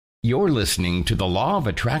You're listening to the Law of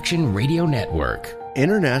Attraction Radio Network.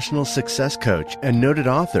 International success coach and noted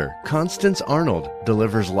author Constance Arnold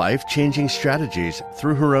delivers life-changing strategies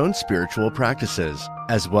through her own spiritual practices,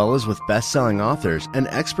 as well as with best-selling authors and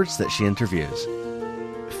experts that she interviews.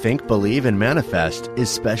 Think, Believe, and Manifest is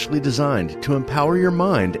specially designed to empower your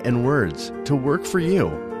mind and words to work for you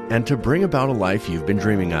and to bring about a life you've been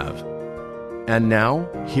dreaming of. And now,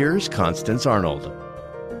 here's Constance Arnold.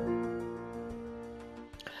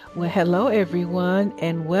 Well, hello, everyone,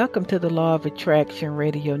 and welcome to the Law of Attraction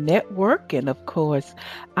Radio Network. And of course,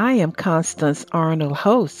 I am Constance Arnold,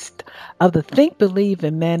 host of the Think, Believe,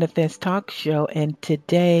 and Manifest talk show. And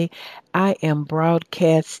today I am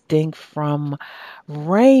broadcasting from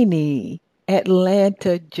rainy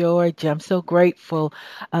Atlanta, Georgia. I'm so grateful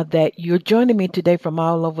that you're joining me today from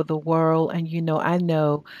all over the world. And I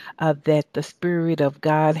know that the Spirit of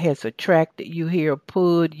God has attracted you here,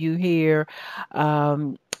 pulled you here,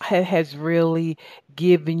 has really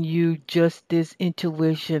given you just this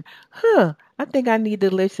intuition. I think I need to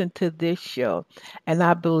listen to this show. And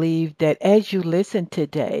I believe that as you listen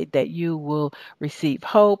today, that you will receive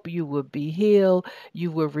hope, you will be healed, you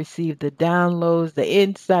will receive the downloads, the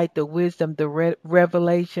insight, the wisdom, the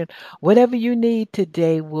revelation. Whatever you need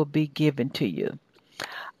today will be given to you.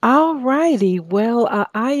 All righty. Well,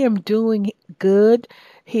 I am doing good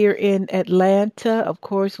here in Atlanta. Of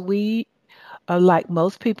course, we like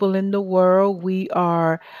most people in the world, we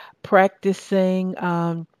are practicing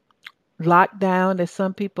lockdown, as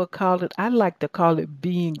some people call it. I like to call it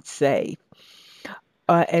being safe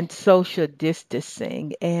and social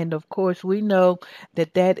distancing. And of course, we know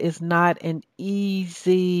that that is not an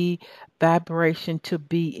easy vibration to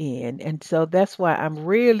be in. And so that's why I'm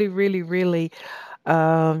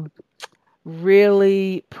um,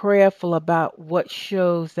 really prayerful about what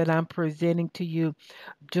shows that I'm presenting to you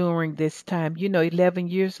during this time. 11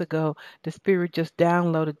 years ago, the Spirit just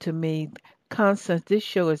downloaded to me, Constance, this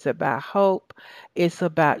show is about hope. It's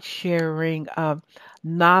about sharing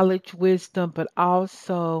knowledge, wisdom, but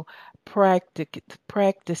also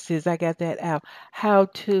practices. I got that out.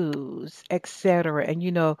 How-tos, etc. And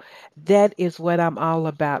that is what I'm all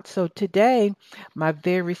about. So today, my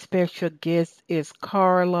very special guest is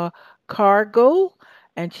Carla Cargle,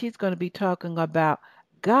 and she's going to be talking about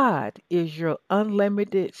God is your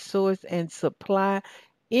unlimited source and supply.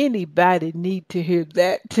 Anybody need to hear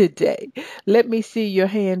that today? Let me see your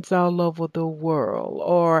hands all over the world,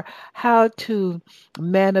 or how to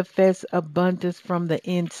manifest abundance from the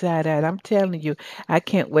inside out. I'm telling you, I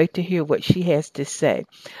can't wait to hear what she has to say.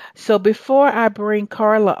 So before I bring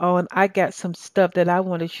Carla on, I got some stuff that I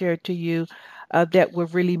want to share to you that will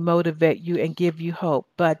really motivate you and give you hope.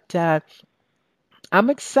 But I'm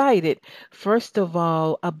excited, first of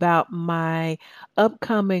all, about my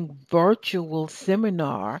upcoming virtual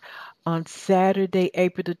seminar on Saturday,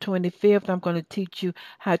 April the 25th. I'm going to teach you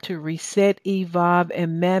how to reset, evolve,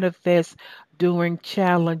 and manifest during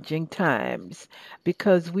challenging times,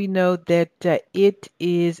 because we know that it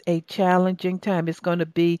is a challenging time. It's going to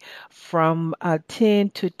be from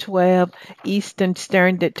 10 to 12 Eastern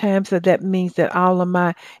Standard Time. So that means that all of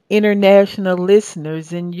my international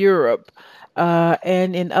listeners in Europe,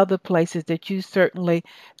 and in other places, that you certainly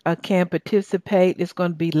can participate. It's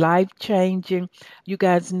going to be life changing. You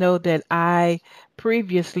guys know that I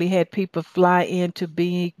previously had people fly in to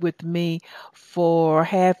be with me for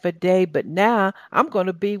half a day, but now I'm going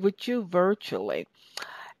to be with you virtually.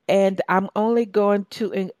 And I'm only going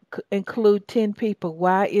to include 10 people.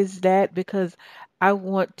 Why is that? Because I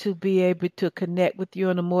want to be able to connect with you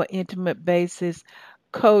on a more intimate basis,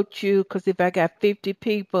 coach you, because if I got 50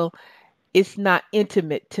 people, it's not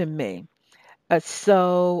intimate to me.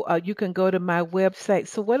 So you can go to my website.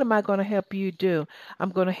 So what am I going to help you do?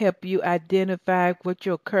 I'm going to help you identify what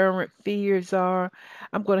your current fears are.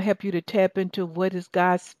 I'm going to help you to tap into what is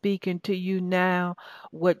God speaking to you now.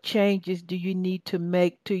 What changes do you need to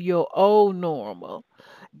make to your old normal?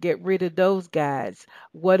 Get rid of those guys.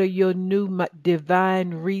 What are your new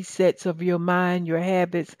divine resets of your mind, your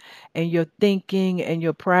habits, and your thinking, and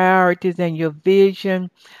your priorities, and your vision?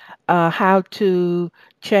 How to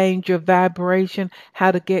change your vibration,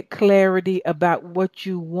 how to get clarity about what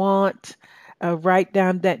you want. Write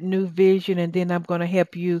down that new vision, and then I'm going to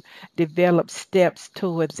help you develop steps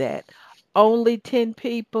towards that. Only 10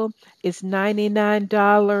 people. It's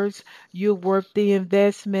 $99. You're worth the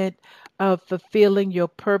investment of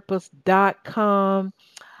fulfillingyourpurpose.com.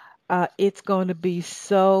 It's going to be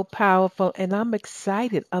so powerful, and I'm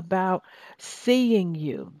excited about seeing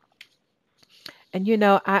you. And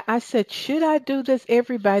I said, should I do this?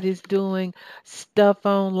 Everybody's doing stuff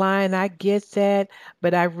online. I get that,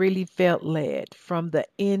 but I really felt led from the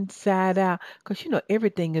inside out because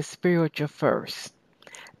everything is spiritual first.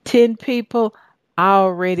 10 people, I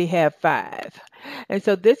already have five. And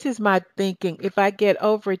so this is my thinking. If I get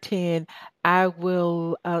over 10, I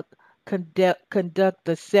will conduct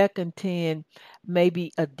the second 10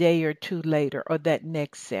 maybe a day or two later or that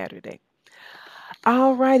next Saturday.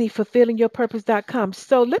 Alrighty, fulfillingyourpurpose.com.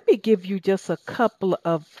 So let me give you just a couple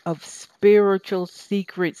of spiritual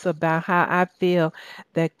secrets about how I feel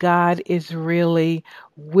that God is really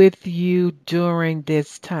with you during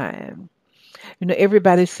this time.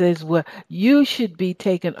 Everybody says, well, you should be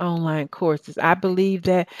taking online courses. I believe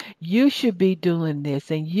that you should be doing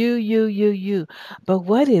this and you. But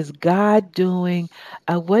what is God doing?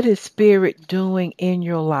 What is Spirit doing in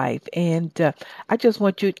your life? And I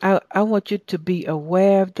want you to be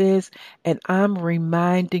aware of this, and I'm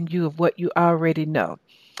reminding you of what you already know.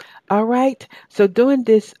 All right. So during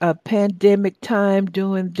this pandemic time,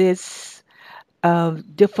 during this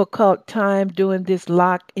difficult time, during this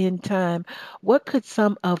lock in time, what could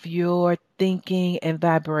some of your thinking and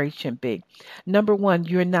vibration be? Number one,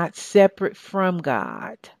 you're not separate from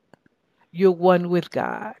God, you're one with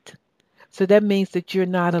God. So that means that you're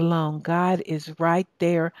not alone. God is right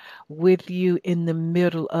there with you in the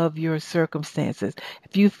middle of your circumstances.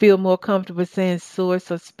 If you feel more comfortable saying source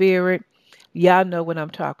or spirit, y'all know what I'm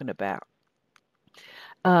talking about.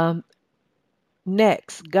 Um,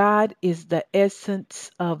 Next, God is the essence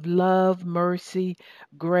of love, mercy,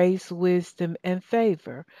 grace, wisdom, and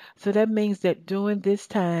favor. So that means that during this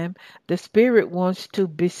time, the Spirit wants to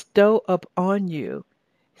bestow upon you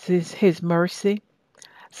His mercy,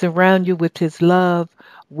 surround you with His love,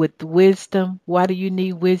 with wisdom. Why do you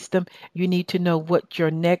need wisdom? You need to know what your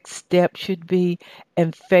next step should be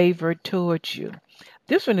and favor towards you.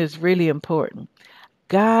 This one is really important.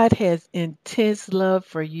 God has intense love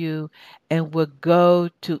for you and will go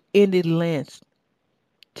to any length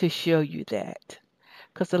to show you that.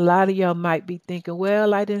 Because a lot of y'all might be thinking,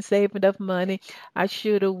 well, I didn't save enough money. I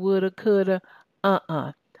shoulda, woulda, coulda.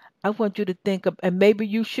 Uh-uh. I want you to think of, and maybe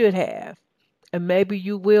you should have, and maybe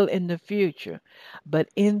you will in the future. But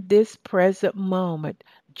in this present moment,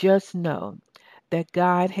 just know that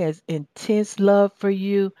God has intense love for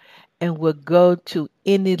you and will go to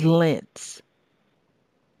any lengths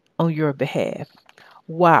on your behalf.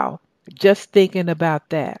 Wow, just thinking about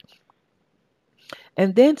that.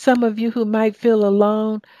 And then some of you who might feel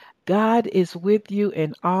alone, God is with you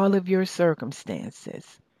in all of your circumstances.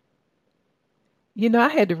 I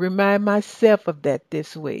had to remind myself of that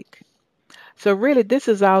this week. So, really, this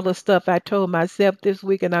is all the stuff I told myself this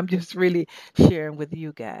week, and I'm just really sharing with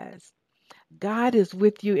you guys. God is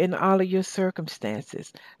with you in all of your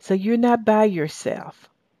circumstances. So, you're not by yourself.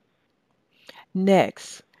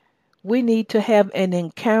 Next, we need to have an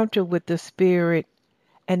encounter with the Spirit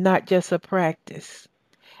and not just a practice.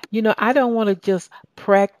 I don't want to just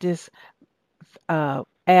practice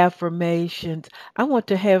affirmations. I want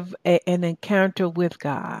to have an encounter with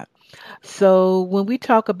God. So when we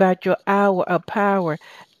talk about your hour of power,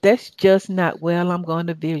 that's just not, well, I'm going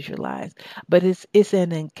to visualize, but it's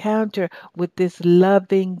an encounter with this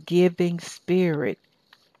loving, giving spirit,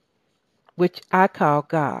 which I call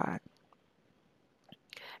God.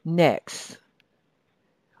 Next,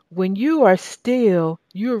 when you are still,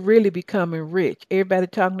 you're really becoming rich. Everybody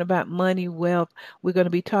talking about money, wealth. We're going to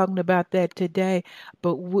be talking about that today.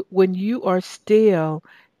 But when you are still,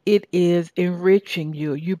 it is enriching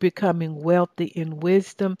you. You're becoming wealthy in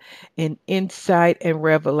wisdom, in insight, and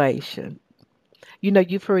revelation.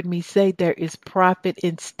 You've heard me say there is profit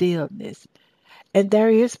in stillness. And there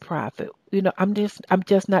is profit. I'm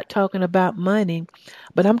just not talking about money,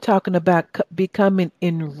 but I'm talking about becoming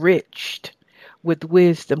enriched with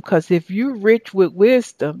wisdom. Because if you're rich with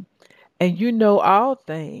wisdom and you know all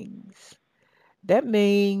things, that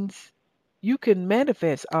means you can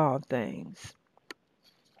manifest all things.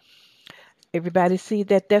 Everybody see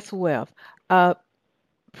that? That's wealth. Uh,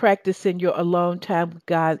 Practicing your alone time with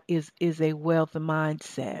God is a wealth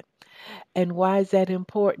mindset. And why is that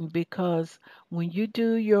important? Because when you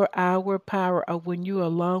do your hour power or when you're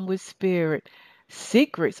alone with spirit,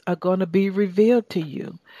 secrets are going to be revealed to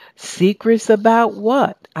you. Secrets about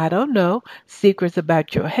what? I don't know. Secrets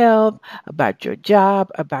about your health, about your job,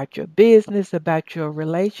 about your business, about your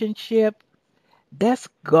relationship. That's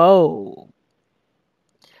gold.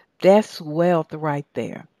 That's wealth right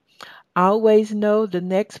there. Always know the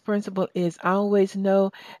next principle is always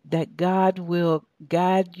know that God will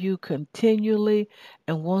guide you continually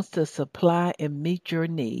and wants to supply and meet your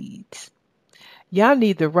needs. Y'all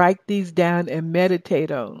need to write these down and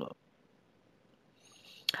meditate on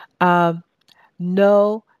them.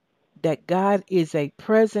 Know that God is a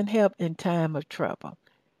present help in time of trouble.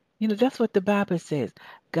 That's what the Bible says.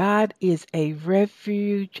 God is a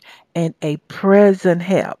refuge and a present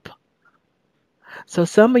help. So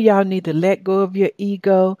some of y'all need to let go of your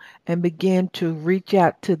ego and begin to reach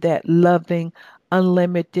out to that loving,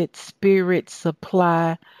 unlimited spirit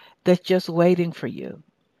supply that's just waiting for you.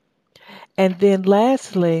 And then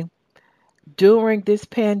lastly, during this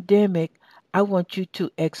pandemic, I want you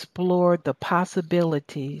to explore the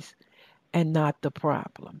possibilities and not the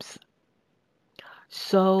problems.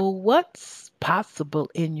 So, what's possible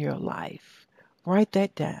in your life? Write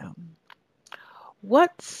that down.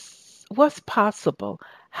 What's possible?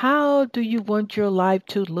 How do you want your life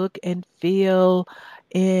to look and feel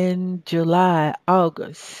in July,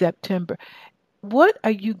 August, September? What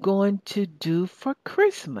are you going to do for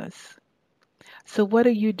Christmas? So, what are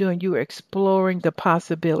you doing? You're exploring the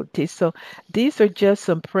possibilities. So, these are just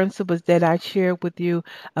some principles that I share with you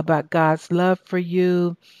about God's love for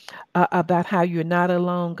you, about how you're not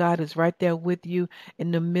alone. God is right there with you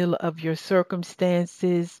in the middle of your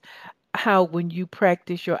circumstances. How, when you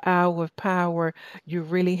practice your hour of power, you're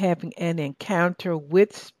really having an encounter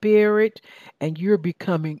with spirit and you're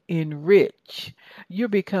becoming enriched. You're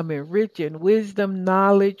becoming rich in wisdom,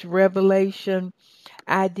 knowledge, revelation,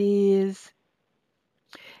 ideas,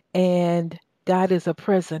 and God is a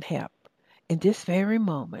present help in this very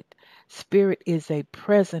moment. Spirit is a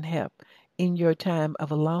present help in your time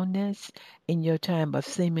of aloneness, in your time of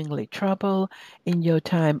seemingly trouble, in your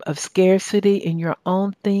time of scarcity, in your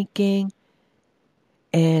own thinking.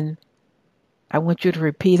 And I want you to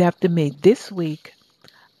repeat after me. This week,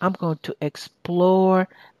 I'm going to explore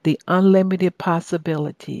the unlimited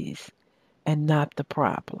possibilities and not the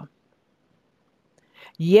problem.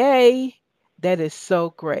 Yay! That is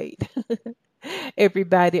so great.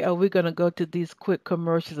 Everybody, we're going to go to these quick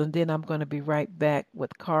commercials and then I'm going to be right back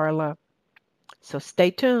with Carla. So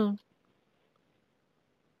stay tuned.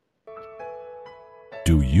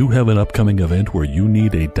 Do you have an upcoming event where you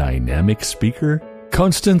need a dynamic speaker?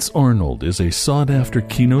 Constance Arnold is a sought-after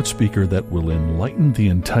keynote speaker that will enlighten the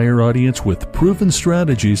entire audience with proven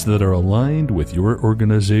strategies that are aligned with your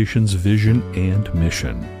organization's vision and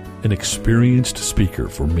mission. An experienced speaker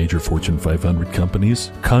for major Fortune 500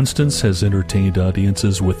 companies, Constance has entertained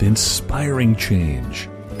audiences with inspiring change.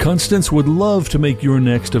 Constance would love to make your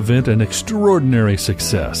next event an extraordinary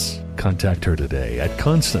success. Contact her today at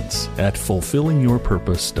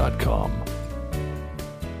constance@fulfillingyourpurpose.com.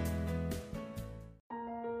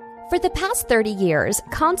 For the past 30 years,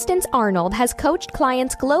 Constance Arnold has coached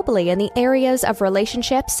clients globally in the areas of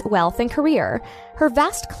relationships, wealth, and career. Her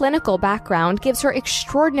vast clinical background gives her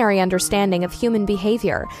extraordinary understanding of human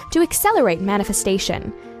behavior to accelerate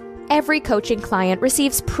manifestation. Every coaching client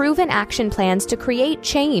receives proven action plans to create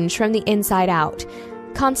change from the inside out.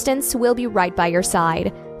 Constance will be right by your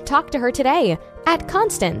side. Talk to her today at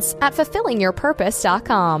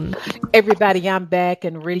constance@fulfillingyourpurpose.com. Everybody, I'm back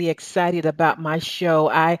and really excited about my show.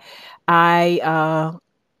 I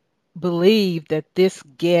believe that this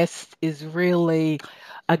guest is really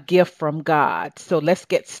a gift from God. So let's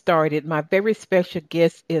get started. My very special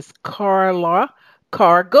guest is Carla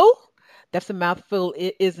Cargle. That's a mouthful,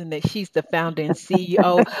 isn't it? She's the founder and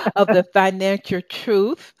CEO of the Financial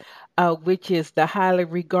Truth, which is the highly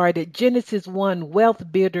regarded Genesis One Wealth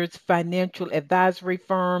Builders financial advisory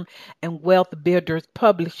firm and Wealth Builders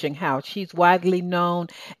publishing house. She's widely known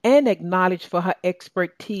and acknowledged for her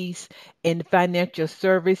expertise in financial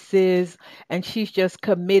services, and she's just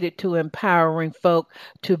committed to empowering folk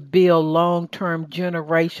to build long-term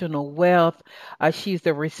generational wealth. She's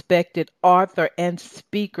a respected author and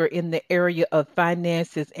speaker in the area of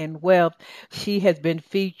finances and wealth. She has been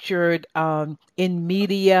featured in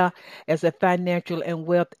media as a financial and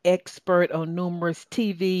wealth expert on numerous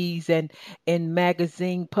TVs and in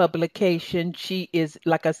magazine publications. She is,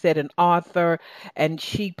 like I said, an author, and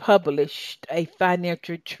she published a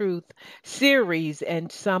Financial Truth series.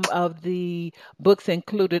 And some of the books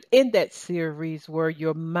included in that series were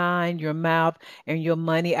Your Mind, Your Mouth, and Your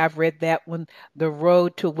Money. I've read that one. The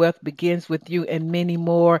Road to Wealth Begins with You, and many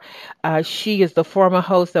more. She is the former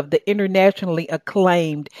host of the internationally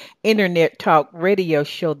acclaimed internet talk radio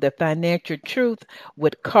show, The Financial Truth,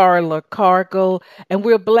 with Carla Cargle, and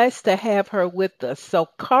we're blessed to have her with us. So,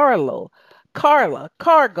 Carla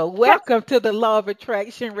Cargle, welcome to the Law of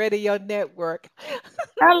Attraction Radio Network.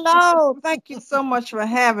 Hello. Thank you so much for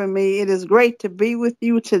having me. It is great to be with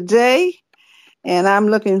you today. And I'm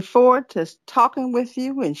looking forward to talking with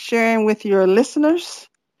you and sharing with your listeners.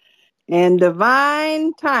 And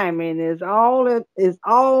divine timing is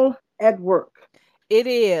all at work. It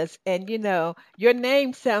is. And your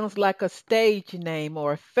name sounds like a stage name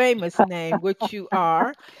or a famous name, which you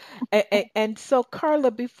are. And so,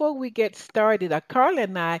 Carla, before we get started, Carla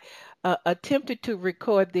and I attempted to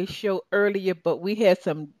record this show earlier, but we had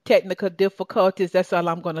some technical difficulties. That's all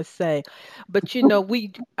I'm going to say. But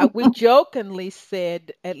we jokingly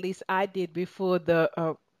said, at least I did before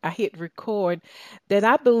the I hit record, that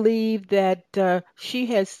I believe that she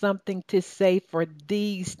has something to say for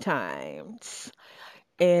these times.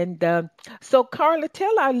 And so, Carla,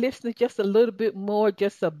 tell our listeners just a little bit more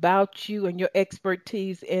just about you and your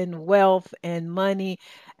expertise in wealth and money.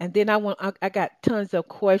 And then I got tons of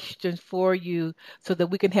questions for you so that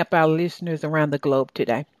we can help our listeners around the globe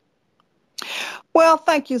today. Well,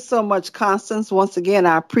 thank you so much, Constance. Once again,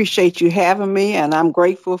 I appreciate you having me, and I'm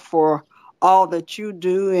grateful for all that you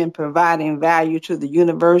do in providing value to the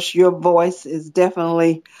universe. Your voice is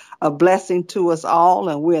definitely a blessing to us all,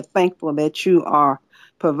 and we're thankful that you are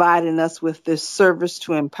providing us with this service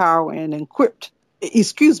to empower and equip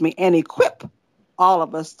all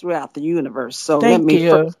of us throughout the universe. So let Thank me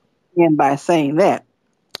first you. begin by saying that.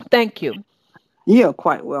 Thank you. You're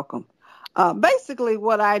quite welcome. Basically,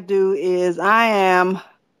 what I do is I am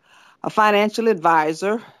a financial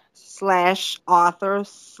advisor slash author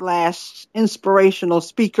slash inspirational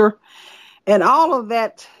speaker. And all of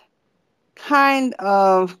that kind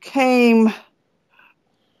of came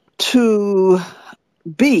to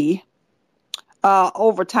be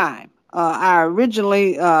over time. I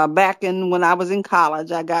originally, back when I was in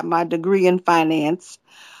college, I got my degree in finance.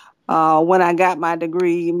 When I got my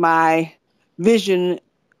degree, my vision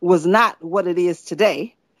was not what it is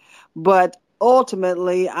today. But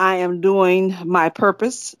ultimately, I am doing my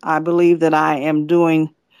purpose. I believe that I am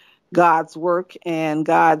doing God's work, and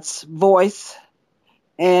God's voice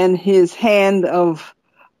and his hand of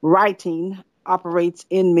writing operates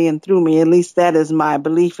in me and through me. At least that is my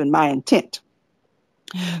belief and my intent.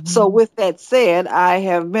 So Hmm. with that said, I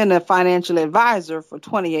have been a financial advisor for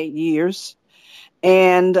 28 years.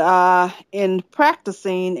 And in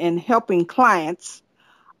practicing and helping clients,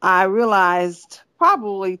 I realized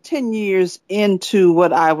probably 10 years into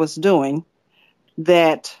what I was doing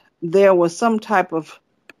that there was some type of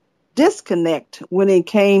disconnect when it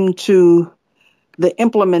came to the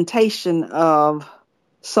implementation of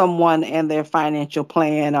someone and their financial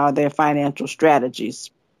plan or their financial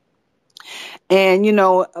strategies. And,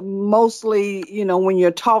 mostly, when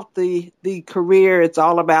you're taught the career, it's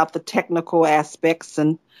all about the technical aspects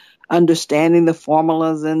and understanding the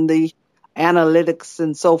formulas and the analytics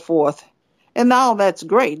and so forth. And all that's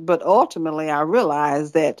great. But ultimately, I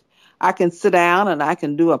realized that I can sit down and I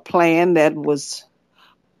can do a plan that was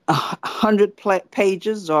 100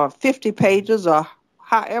 pages or 50 pages or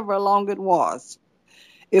however long it was.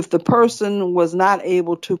 If the person was not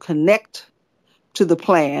able to connect to the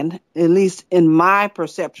plan, at least in my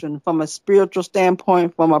perception, from a spiritual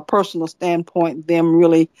standpoint, from a personal standpoint, them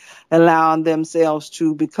really allowing themselves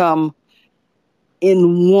to become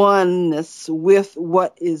in oneness with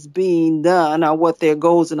what is being done or what their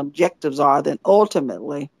goals and objectives are, then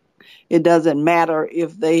ultimately it doesn't matter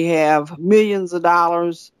if they have millions of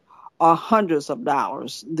dollars or hundreds of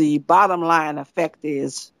dollars. The bottom line effect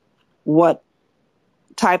is what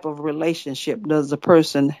type of relationship does the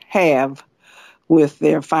person have with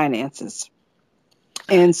their finances.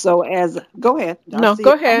 And so go ahead. I No, see go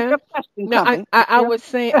it. I hear ahead. a question No, coming. I was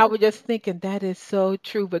saying, I was just thinking that is so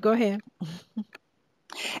true, but go ahead.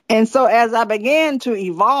 And so as I began to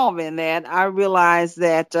evolve in that, I realized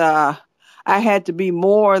that I had to be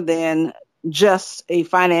more than just a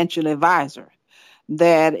financial advisor,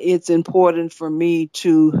 that it's important for me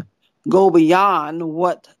to go beyond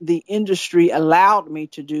what the industry allowed me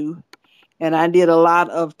to do. And I did a lot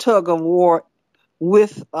of tug of war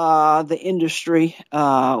with the industry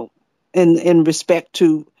in respect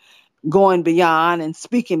to going beyond and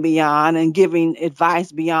speaking beyond and giving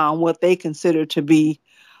advice beyond what they consider to be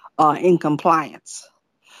in compliance.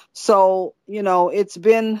 So, it's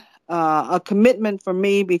been a commitment for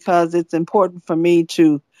me because it's important for me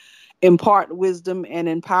to impart wisdom and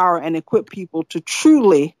empower and equip people to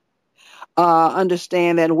truly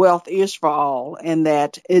understand that wealth is for all and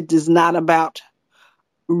that it is not about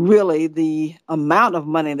really the amount of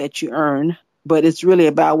money that you earn, but it's really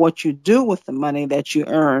about what you do with the money that you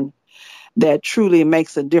earn that truly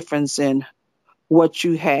makes a difference in what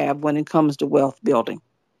you have when it comes to wealth building.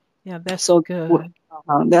 Yeah, that's So good.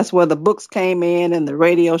 that's where the books came in and the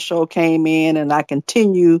radio show came in, and I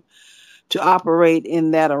continue to operate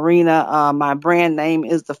in that arena. My brand name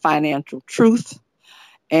is The Financial Truth,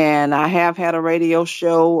 And I have had a radio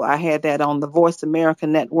show. I had that on the Voice America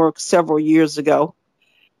Network several years ago.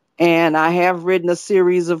 And I have written a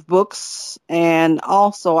series of books. And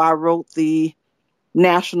also I wrote the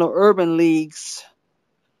National Urban League's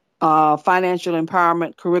financial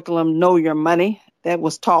empowerment curriculum, Know Your Money, that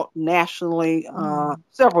was taught nationally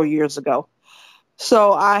several years ago.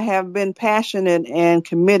 So I have been passionate and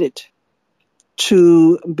committed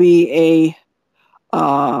to be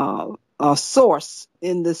a source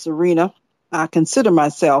in this arena. I consider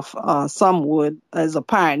myself, some would, as a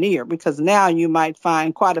pioneer, because now you might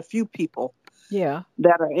find quite a few people Yeah.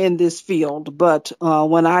 that are in this field. But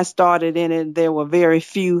when I started in it, there were very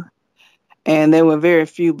few, and there were very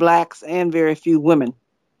few blacks and very few women.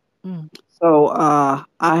 Mm. So I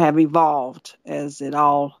have evolved as it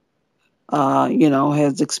all,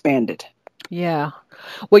 has expanded. Yeah.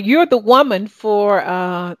 Well, you're the woman for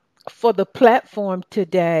the platform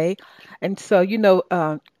today. And so,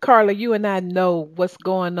 Carla, you and I know what's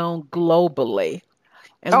going on globally.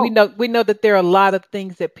 And we Oh, know that there are a lot of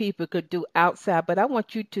things that people could do outside, but I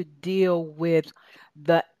want you to deal with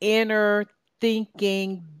the inner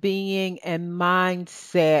thinking, being, and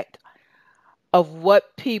mindset of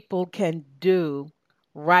what people can do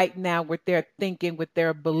right now with their thinking, with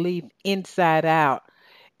their belief inside out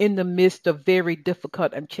in the midst of very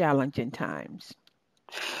difficult and challenging times.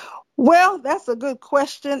 well, that's a good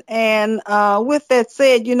question. And with that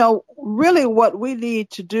said, really what we need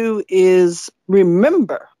to do is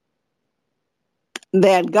remember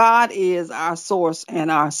that God is our source and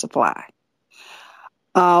our supply.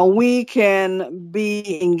 We can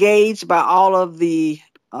be engaged by all of the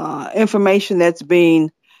information that's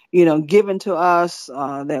being, given to us,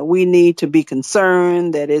 that we need to be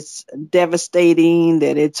concerned, that it's devastating,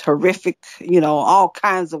 that it's horrific. All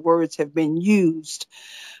kinds of words have been used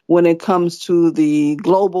when it comes to the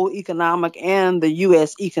global economic and the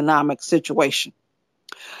U.S. economic situation.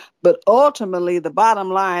 But ultimately, the bottom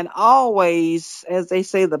line always, as they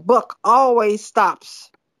say, the buck always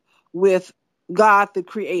stops with God, the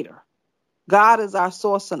creator. God is our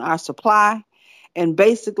source and our supply. And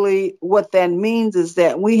basically, what that means is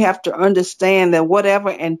that we have to understand that whatever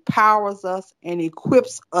empowers us and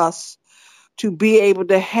equips us to be able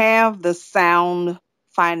to have the sound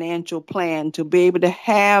financial plan, to be able to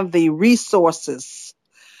have the resources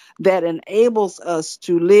that enables us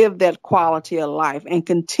to live that quality of life and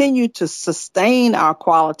continue to sustain our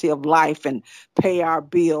quality of life and pay our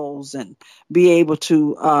bills and be able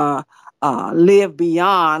to live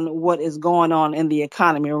beyond what is going on in the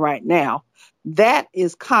economy right now. That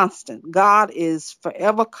is constant. God is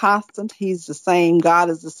forever constant. He's the same. God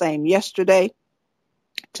is the same yesterday,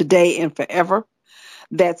 today, and forever.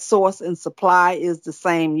 That source and supply is the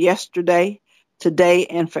same yesterday, today,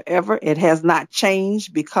 and forever. It has not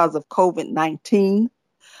changed because of COVID-19.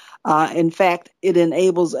 In fact, it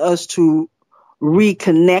enables us to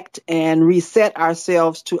reconnect and reset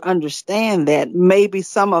ourselves to understand that maybe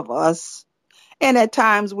some of us, and at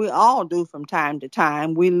times we all do from time to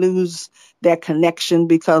time, we lose that connection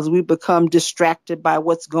because we become distracted by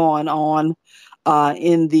what's going on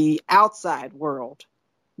in the outside world.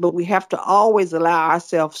 But we have to always allow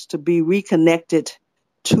ourselves to be reconnected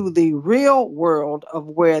to the real world of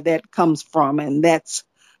where that comes from. And that's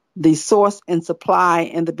the source and supply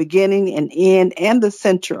and the beginning and end and the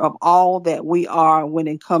center of all that we are when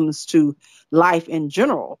it comes to life in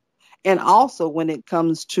general. And also when it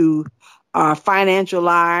comes to our financial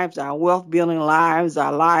lives, our wealth building lives,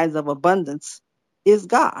 our lives of abundance is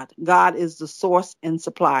God. God is the source and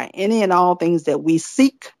supply. Any and all things that we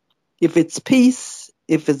seek, if it's peace,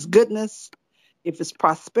 if it's goodness, if it's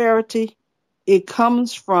prosperity, it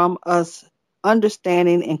comes from us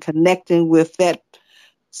understanding and connecting with that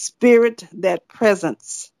spirit, that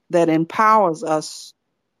presence that empowers us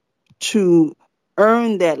to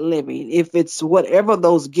earn that living. If it's whatever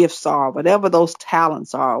those gifts are, whatever those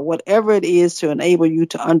talents are, whatever it is to enable you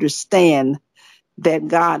to understand that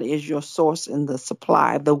God is your source and the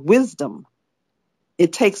supply, the wisdom.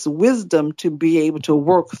 It takes wisdom to be able to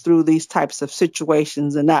work through these types of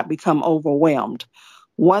situations and not become overwhelmed.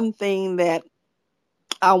 One thing that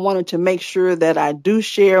I wanted to make sure that I do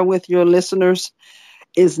share with your listeners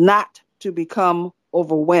is not to become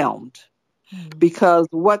overwhelmed, because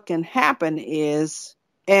what can happen is,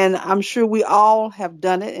 and I'm sure we all have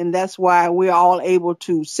done it, and that's why we're all able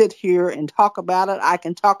to sit here and talk about it. I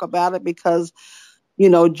can talk about it because,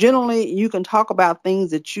 generally you can talk about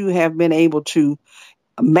things that you have been able to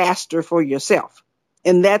master for yourself.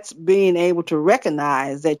 And that's being able to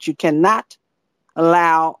recognize that you cannot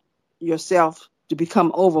allow yourself to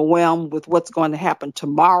become overwhelmed with what's going to happen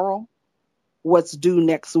tomorrow, what's due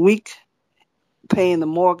next week, paying the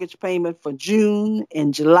mortgage payment for June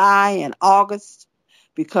and July and August,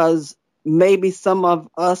 because maybe some of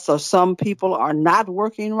us or some people are not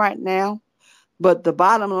working right now. But the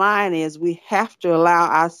bottom line is we have to allow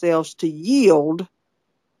ourselves to yield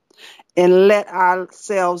and let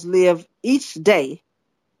ourselves live each day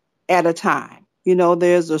at a time.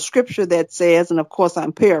 There's a scripture that says, and of course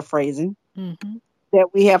I'm paraphrasing, Mm-hmm.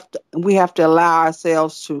 that we have to allow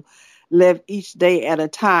ourselves to live each day at a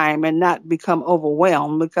time and not become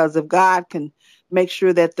overwhelmed, because if God can make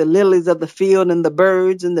sure that the lilies of the field and the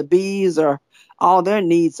birds and the bees are all their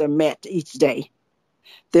needs are met each day,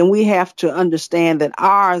 then we have to understand that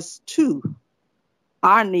ours too,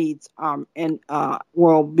 our needs and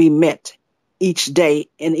will be met each day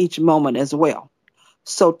and each moment as well.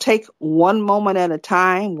 So take one moment at a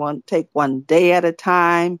time, take one day at a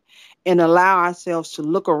time, and allow ourselves to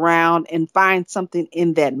look around and find something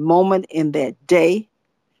in that moment, in that day,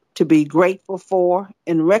 to be grateful for,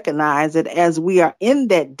 and recognize that as we are in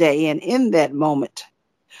that day and in that moment,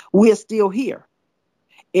 we are still here.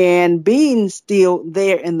 And being still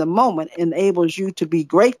there in the moment enables you to be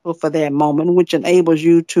grateful for that moment, which enables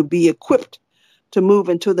you to be equipped to move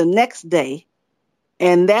into the next day.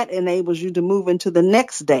 And that enables you to move into the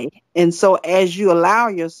next day. And so as you allow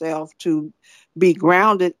yourself to be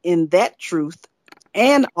grounded in that truth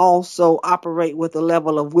and also operate with a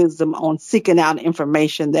level of wisdom on seeking out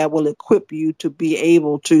information that will equip you to be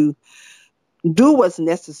able to do what's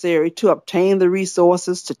necessary to obtain the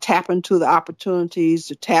resources, to tap into the opportunities,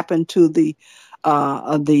 to tap into the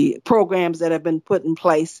programs that have been put in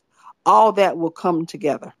place, all that will come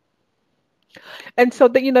together. And so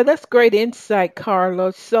that that's great insight,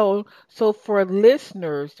 Carlos. So for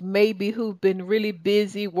listeners, maybe who've been really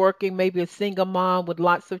busy working, maybe a single mom with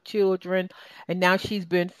lots of children, and now she's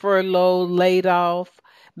been furloughed, laid off,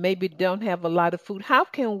 maybe don't have a lot of food. How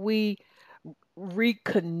can we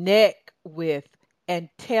reconnect with and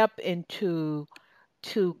tap into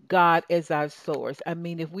to God as our source? I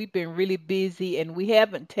mean, if we've been really busy and we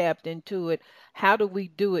haven't tapped into it, how do we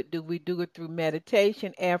do it? Do we do it through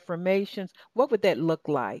meditation, affirmations? What would that look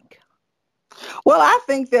like? Well, I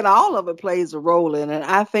think that all of it plays a role in it.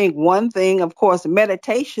 I think one thing, of course,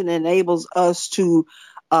 meditation enables us to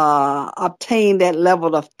obtain that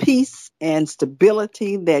level of peace and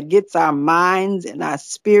stability that gets our minds and our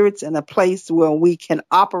spirits in a place where we can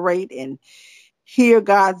operate and hear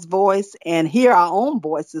God's voice and hear our own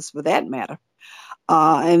voices for that matter.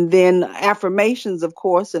 And then affirmations, of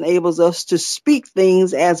course, enables us to speak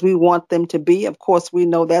things as we want them to be. Of course, we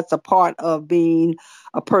know that's a part of being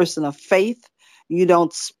a person of faith. You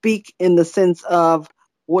don't speak in the sense of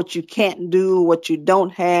what you can't do, what you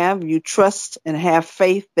don't have. You trust and have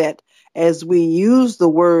faith that as we use the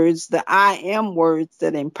words, the I am words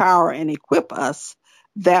that empower and equip us,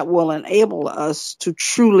 that will enable us to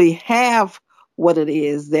truly have what it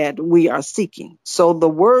is that we are seeking. So the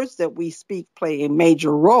words that we speak play a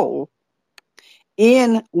major role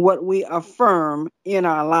in what we affirm in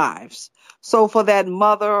our lives. So for that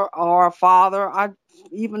mother or father or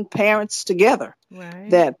even parents together Right.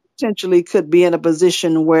 that potentially could be in a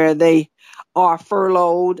position where they are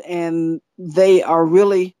furloughed and they are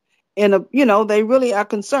really they really are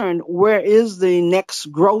concerned. Where is the next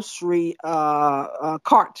grocery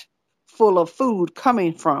cart full of food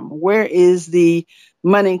coming from? Where is the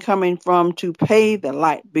money coming from to pay the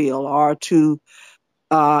light bill or to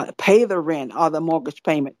pay the rent or the mortgage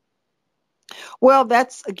payment? Well,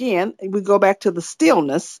 that's again, we go back to the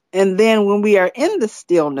stillness. And then when we are in the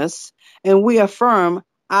stillness and we affirm,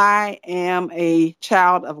 I am a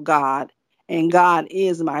child of God and God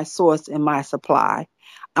is my source and my supply.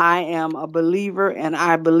 I am a believer and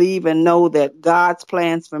I believe and know that God's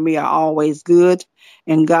plans for me are always good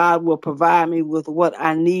and God will provide me with what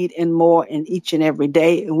I need and more in each and every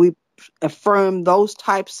day. And we affirm those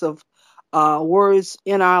types of words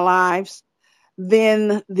in our lives,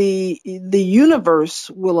 then the universe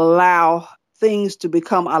will allow things to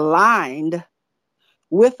become aligned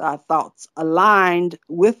with our thoughts, aligned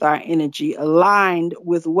with our energy, aligned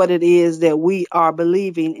with what it is that we are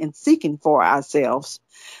believing and seeking for ourselves.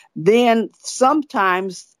 Then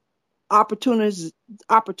sometimes opportunities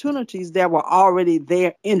that were already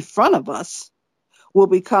there in front of us will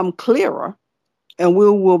become clearer and we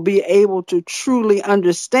will be able to truly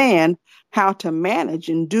understand how to manage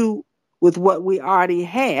and do with what we already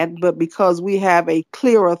had. But because we have a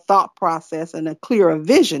clearer thought process and a clearer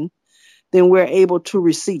vision, then we're able to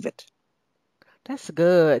receive it. That's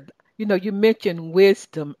good. You mentioned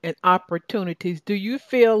wisdom and opportunities. Do you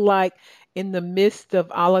feel like in the midst of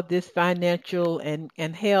all of this financial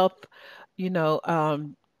and health, you know,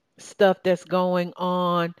 um, stuff that's going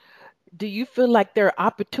on, do you feel like there are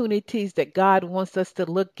opportunities that God wants us to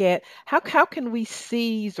look at? How can we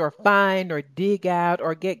seize or find or dig out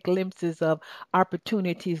or get glimpses of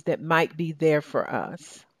opportunities that might be there for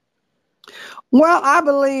us? Well, I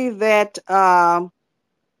believe that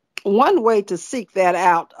one way to seek that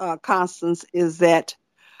out, Constance, is that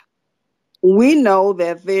we know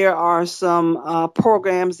that there are some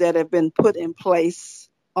programs that have been put in place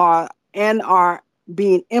and are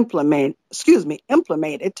being implemented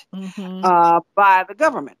Mm-hmm. by the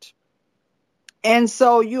government. And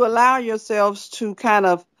so you allow yourselves to kind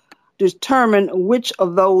of determine which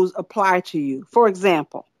of those apply to you. For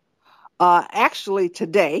example, actually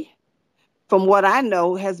today, from what I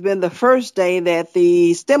know, has been the first day that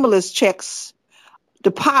the stimulus checks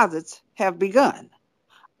deposits have begun.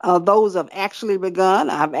 Those have actually begun.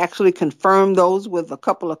 I've actually confirmed those with a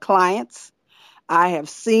couple of clients. I have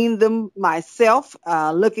seen them myself,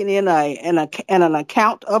 looking in an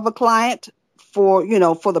account of a client for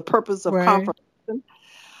the purpose of Right. confirmation.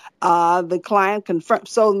 The client confirmed.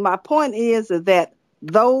 So my point is that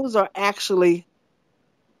those are actually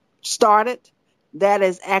started. That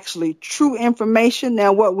is actually true information.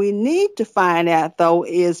 Now, what we need to find out, though,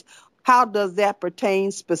 is how does that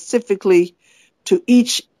pertain specifically to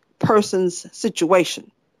each person's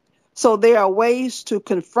situation? So there are ways to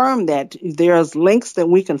confirm that. There's links that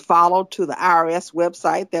we can follow to the IRS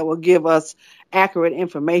website that will give us accurate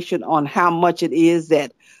information on how much it is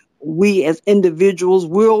that we as individuals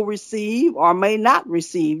will receive or may not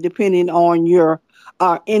receive, depending on your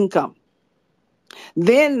income.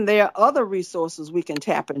 Then there are other resources we can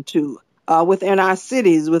tap into within our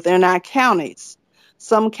cities, within our counties.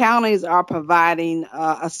 Some counties are providing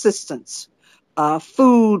assistance,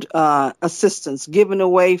 food assistance, giving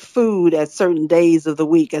away food at certain days of the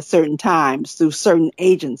week, at certain times through certain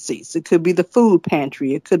agencies. It could be the food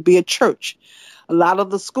pantry. It could be a church. A lot of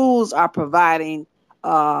the schools are providing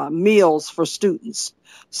meals for students.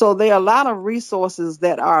 So there are a lot of resources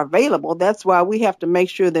that are available. That's why we have to make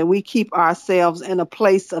sure that we keep ourselves in a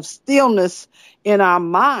place of stillness in our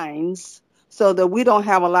minds so that we don't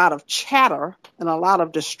have a lot of chatter and a lot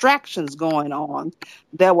of distractions going on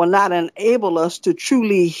that will not enable us to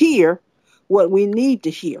truly hear what we need to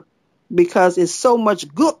hear, because it's so much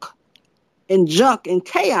gook and junk and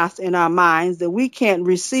chaos in our minds that we can't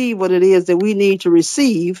receive what it is that we need to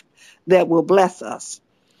receive that will bless us.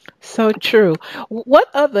 So true. What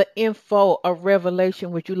other info or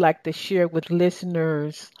revelation would you like to share with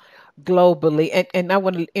listeners globally? And I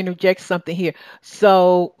want to interject something here.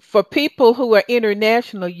 So, for people who are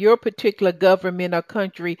international, your particular government or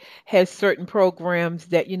country has certain programs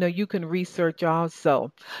that you can research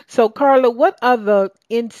also. So, Carla, what other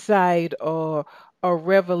insight or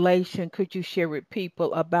revelation could you share with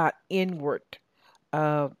people about inward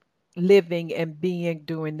uh, living and being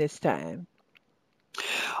during this time?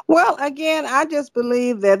 Well, again, I just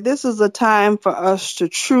believe that this is a time for us to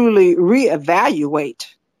truly reevaluate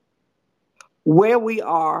where we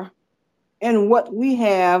are and what we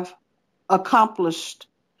have accomplished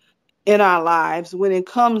in our lives when it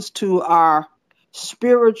comes to our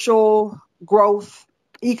spiritual growth,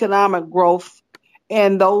 economic growth,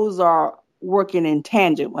 and those are working in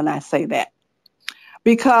tangent when I say that.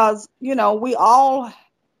 Because, we all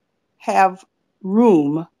have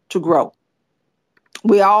room to grow.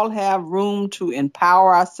 We all have room to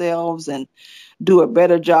empower ourselves and do a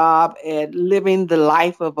better job at living the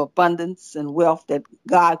life of abundance and wealth that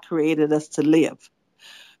God created us to live.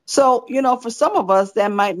 So, for some of us,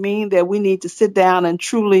 that might mean that we need to sit down and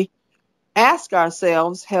truly ask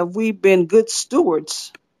ourselves, have we been good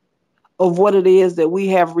stewards of what it is that we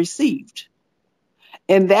have received?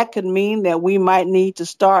 And that could mean that we might need to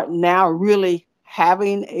start now really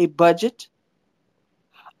having a budget,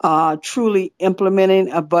 truly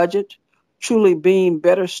implementing a budget, truly being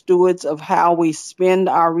better stewards of how we spend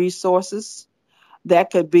our resources.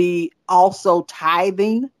 That could be also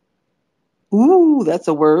tithing. Ooh, that's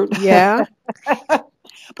a word. Yeah.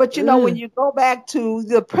 But when you go back to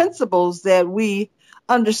the principles that we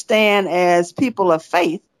understand as people of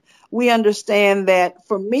faith, we understand that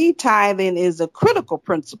for me, tithing is a critical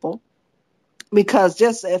principle, because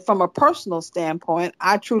just from a personal standpoint,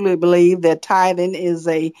 I truly believe that tithing is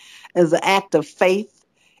an act of faith.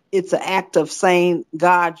 It's an act of saying,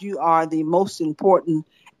 God, you are the most important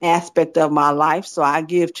aspect of my life, so I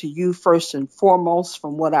give to you first and foremost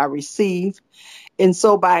from what I receive. And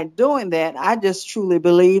so by doing that, I just truly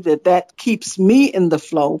believe that that keeps me in the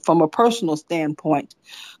flow from a personal standpoint.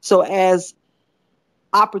 So as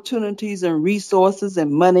opportunities and resources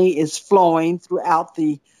and money is flowing throughout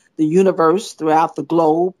the universe, throughout the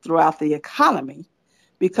globe, throughout the economy,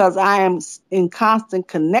 because I am in constant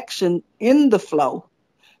connection in the flow,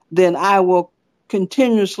 then I will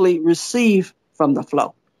continuously receive from the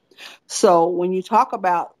flow. So when you talk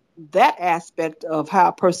about that aspect of how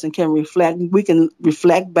a person can reflect, we can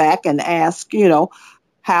reflect back and ask,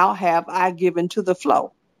 how have I given to the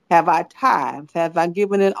flow? Have I tithed? Have I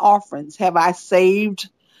given in offerings? Have I saved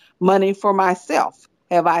money for myself?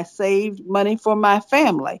 Have I saved money for my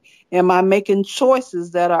family? Am I making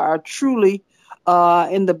choices that are truly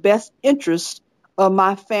in the best interest of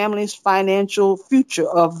my family's financial future,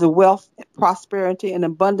 of the wealth, prosperity, and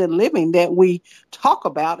abundant living that we talk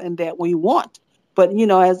about and that we want? But,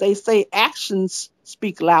 as they say, actions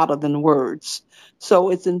speak louder than words. So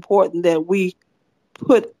it's important that we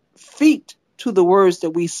put feet to the words that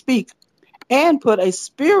we speak and put a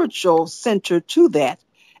spiritual center to that.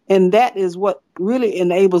 And that is what really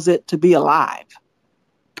enables it to be alive.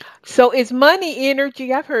 So is money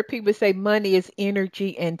energy? I've heard people say money is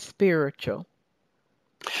energy and spiritual.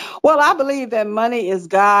 Well, I believe that money is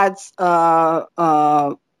God's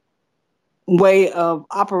way of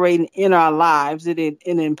operating in our lives. It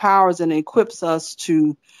empowers and equips us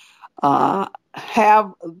to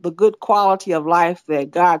have the good quality of life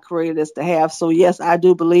that God created us to have. So, yes, I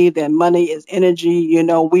do believe that money is energy.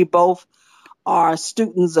 We both are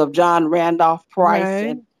students of John Randolph Price,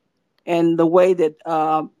 Right. and the way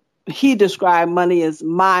that he described money as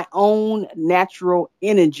my own natural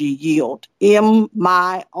energy yield.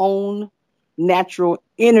 My own natural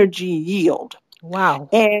energy yield. Wow.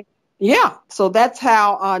 And yeah, so that's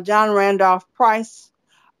how John Randolph Price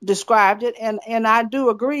described it. And I do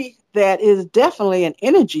agree that it is definitely an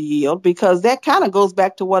energy yield, because that kind of goes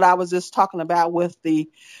back to what I was just talking about with the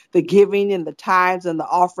giving and the tithes and the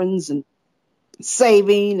offerings and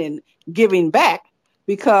saving and giving back.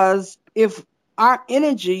 Because if our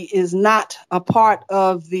energy is not a part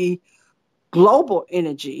of the global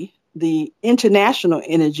energy, the international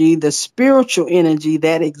energy, the spiritual energy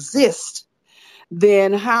that exists,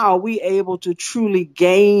 then how are we able to truly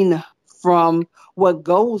gain from what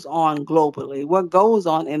goes on globally, what goes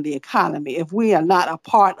on in the economy? If we are not a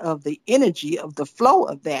part of the energy of the flow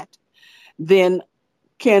of that, then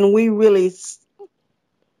can we really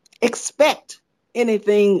expect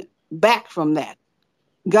anything back from that?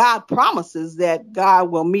 God promises that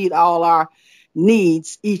God will meet all our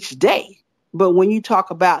needs each day. But when you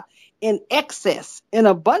talk about in excess, in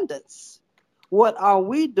abundance, what are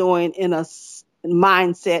we doing in a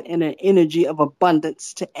mindset and an energy of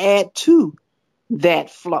abundance to add to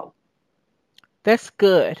that flow? That's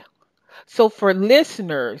good. So for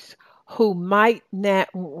listeners who might not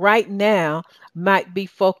right now might be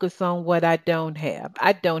focused on what I don't have.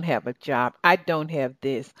 I don't have a job. I don't have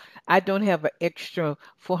this. I don't have an extra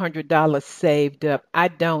 $400 saved up. I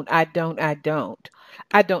don't. I don't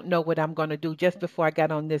know what I'm going to do. Just before I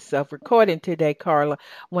got on this recording today, Carla,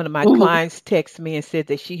 one of my Mhm. clients texted me and said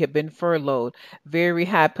that she had been furloughed, very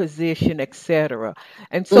high position, etc.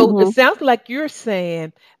 And so it Mhm. sounds like you're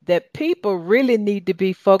saying that people really need to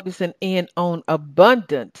be focusing in on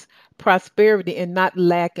abundance, prosperity, and not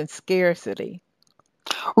lack and scarcity.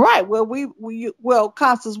 Right. Well,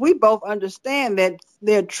 Constance, we both understand that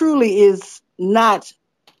there truly is not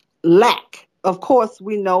lack. Of course,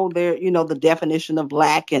 we know there, the definition of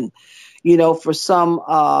lack, and for some,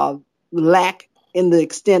 lack in the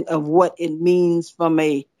extent of what it means from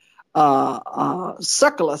a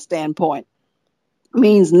circular standpoint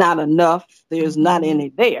means not enough. There's not Hmm. any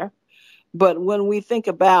there. But when we think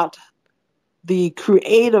about the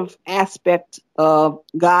creative aspect of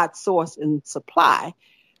God's source and supply,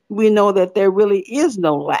 we know that there really is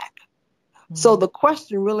no lack. So Hmm. the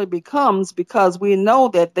question really becomes, because we know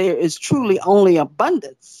that there is truly only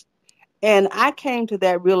abundance. And I came to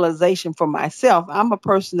that realization for myself. I'm a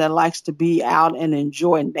person that likes to be out and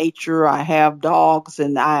enjoy nature. I have dogs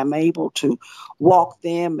and I am able to walk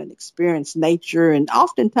them and experience nature. And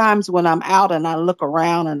oftentimes when I'm out and I look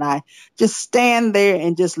around and I just stand there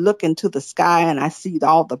and just look into the sky, and I see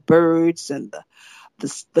all the birds and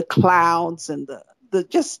the clouds and the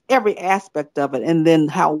just every aspect of it, and then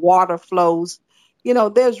how water flows.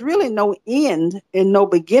 There's really no end and no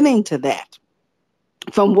beginning to that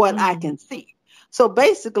from what I Hmm. can see. So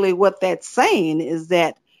basically, what that's saying is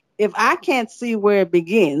that if I can't see where it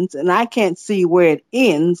begins and I can't see where it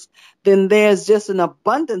ends, then there's just an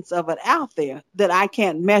abundance of it out there that I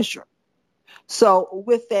can't measure. So,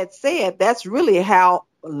 with that said, that's really how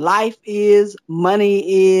life is, money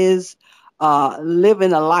is,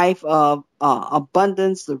 living a life of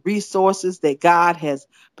abundance, the resources that God has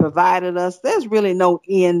provided us. There's really no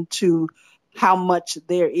end to how much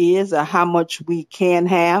there is or how much we can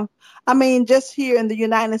have. I mean, just here in the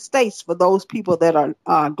United States, for those people that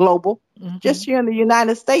are global, just here in the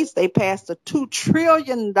United States, they passed a $2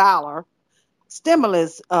 trillion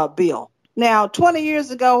stimulus bill. Now, 20 years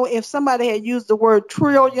ago, if somebody had used the word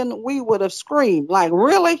trillion, we would have screamed, like,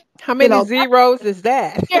 really? How You many know, zeros is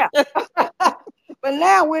that? yeah. But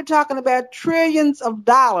now we're talking about trillions of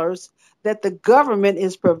dollars that the government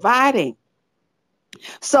is providing.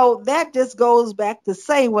 So that just goes back to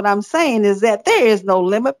say what I'm saying is that there is no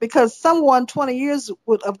limit, because someone 20 years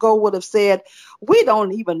ago would have said, we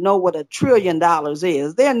don't even know what $1 trillion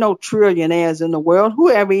is. There are no trillionaires in the world.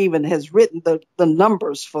 Whoever even has written the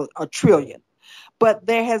numbers for a trillion. But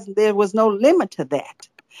there was no limit to that.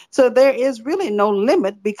 So there is really no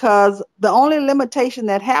limit, because the only limitation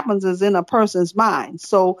that happens is in a person's mind.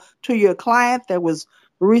 So to your client that was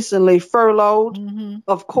recently furloughed,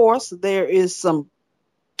 of course, there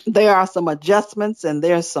are some adjustments, and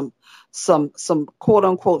there's some quote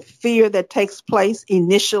unquote fear that takes place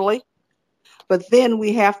initially. But then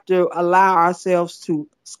we have to allow ourselves to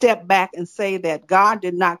step back and say that God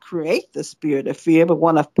did not create the spirit of fear, but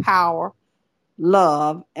one of power,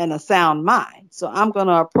 love, and a sound mind. So I'm going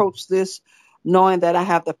to approach this knowing that I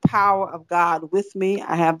have the power of God with me.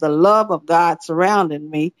 I have the love of God surrounding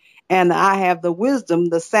me, and I have the wisdom,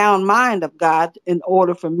 the sound mind of God in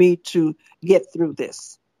order for me to get through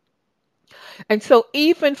this. And so,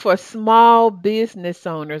 even for small business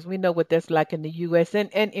owners, we know what that's like in the US and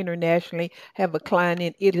internationally. Have a client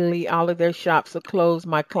in Italy, all of their shops are closed,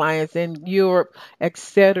 my clients in Europe,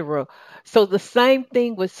 etc. So, the same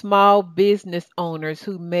thing with small business owners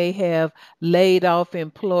who may have laid off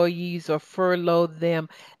employees or furloughed them,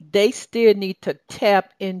 they still need to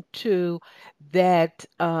tap into that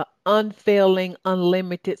unfailing,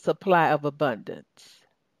 unlimited supply of abundance.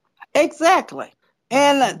 Exactly.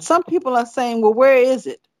 And some people are saying, well, where is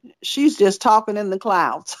it? She's just talking in the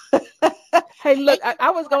clouds. Hey, look,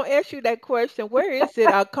 I was going to ask you that question. Where is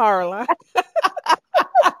it, Carla?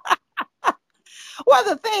 Well,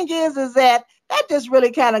 the thing is that just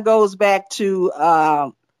really kind of goes back to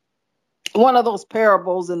one of those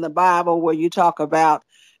parables in the Bible where you talk about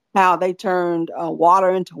how they turned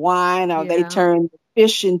water into wine, or they Yeah. turned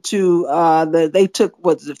fish into they took,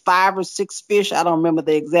 what is it, 5 or 6 fish? I don't remember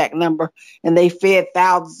the exact number, and they fed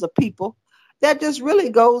thousands of people. That just really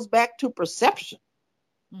goes back to perception,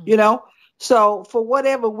 Mm. you know. So for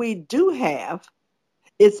whatever we do have,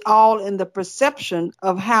 it's all in the perception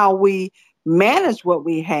of how we manage what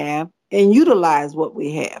we have and utilize what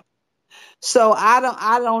we have. So I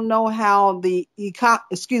don't know how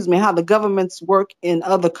how the governments work in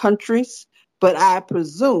other countries, but I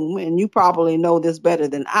presume, and you probably know this better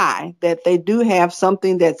than I, that they do have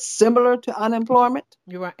something that's similar to unemployment.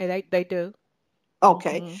 You're right. They do.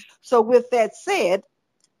 Okay. Hmm. So with that said,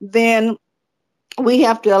 then we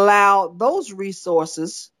have to allow those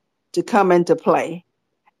resources to come into play,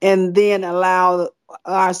 and then allow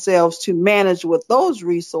ourselves to manage what those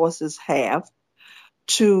resources have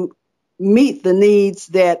to meet the needs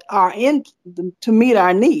that are in to meet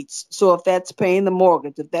our needs. So if that's paying the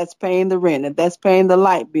mortgage, if that's paying the rent, if that's paying the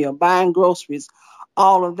light bill, buying groceries,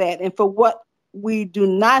 all of that. And for what we do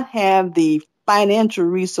not have the financial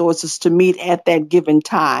resources to meet at that given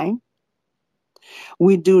time,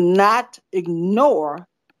 we do not ignore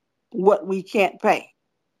what we can't pay.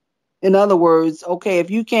 In other words, okay,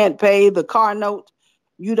 if you can't pay the car note,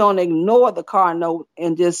 you don't ignore the car note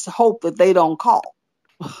and just hope that they don't call.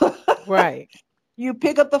 Right. You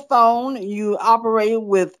pick up the phone, you operate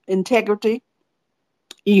with integrity.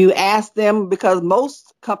 You ask them, because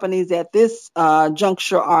most companies at this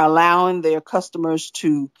juncture are allowing their customers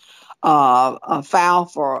to file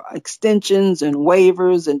for extensions and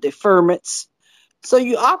waivers and deferments. So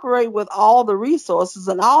you operate with all the resources,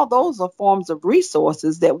 and all those are forms of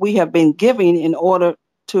resources that we have been giving in order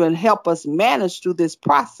to help us manage through this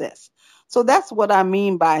process. So that's what I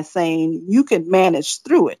mean by saying you can manage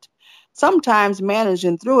through it. Sometimes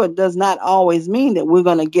managing through it does not always mean that we're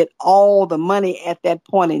going to get all the money at that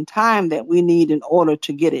point in time that we need in order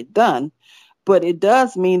to get it done. But it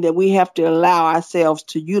does mean that we have to allow ourselves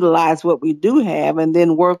to utilize what we do have, and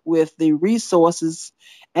then work with the resources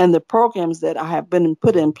and the programs that have been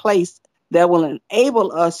put in place that will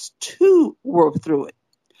enable us to work through it.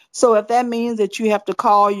 So if that means that you have to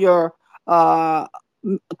call your uh,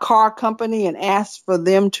 car company and ask for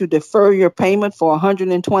them to defer your payment for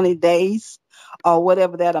 120 days, or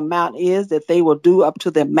whatever that amount is that they will do up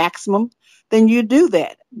to the maximum, then you do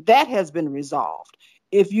that. That has been resolved.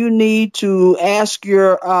 If you need to ask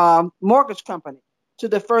your mortgage company to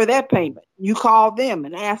defer that payment, you call them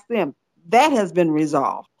and ask them. That has been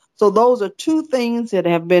resolved. So those are two things that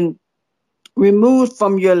have been removed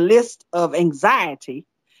from your list of anxiety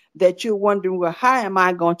that you're wondering, well, how am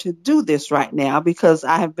I going to do this right now? Because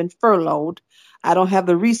I have been furloughed. I don't have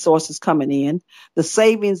the resources coming in. The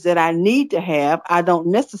savings that I need to have, I don't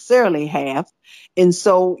necessarily have. And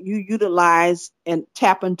so you utilize and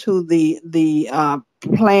tap into the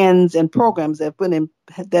plans and programs that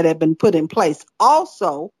have been put in place.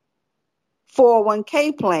 Also,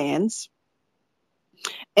 401k plans.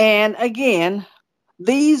 And again,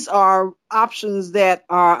 these are options that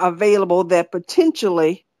are available that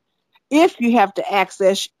potentially, if you have to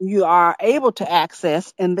access, you are able to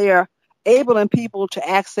access, and they're enabling people to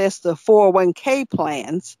access the 401k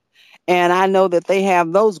plans. And I know that they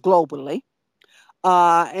have those globally.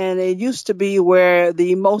 And it used to be where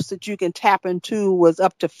the most that you can tap into was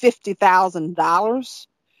up to $50,000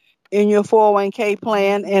 in your 401k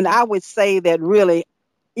plan. And I would say that really,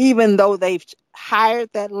 even though they've hired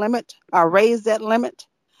that limit or raised that limit,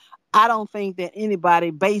 I don't think that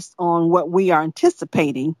anybody, based on what we are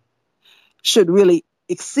anticipating, should really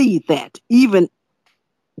exceed that, even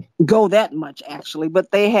go that much, actually. But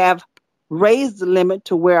they have raised the limit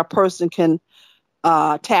to where a person can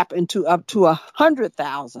tap into up to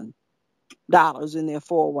 $100,000 in their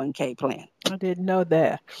 401k plan. I didn't know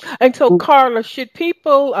that. And so, Carla, should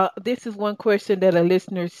people, this is one question that a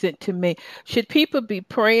listener sent to me. Should people be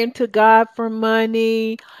praying to God for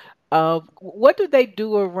money? What do they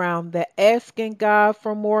do around that? Asking God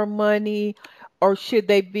for more money? Or should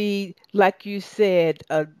they be, like you said,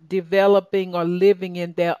 developing or living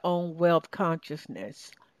in their own wealth consciousness?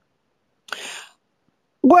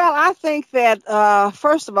 Well, I think that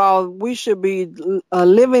first of all, we should be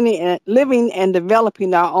living and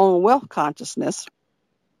developing our own wealth consciousness.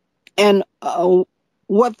 And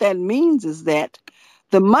what that means is that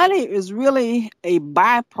the money is really a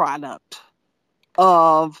byproduct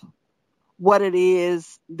of what it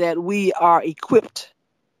is that we are equipped,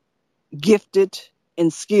 gifted,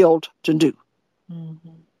 and skilled to do. Mm-hmm.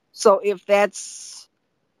 So if that's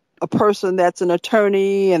a person that's an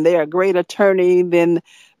attorney and they're a great attorney, then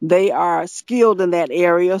they are skilled in that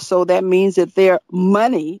area. So that means that their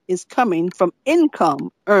money is coming from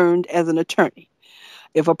income earned as an attorney.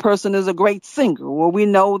 If a person is a great singer, well, we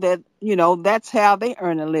know that, that's how they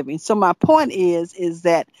earn a living. So my point is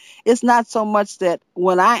that it's not so much that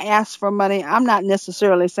when I ask for money, I'm not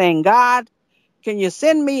necessarily saying, God, can you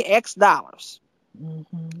send me X dollars?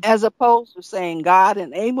 Mm-hmm. As opposed to saying, God,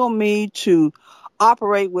 enable me to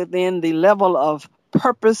operate within the level of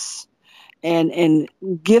purpose and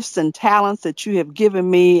gifts and talents that you have given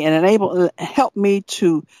me, and help me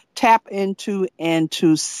to tap into and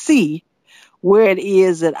to see where it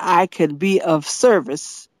is that I could be of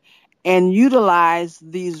service and utilize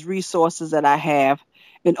these resources that I have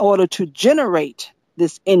in order to generate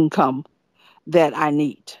this income that I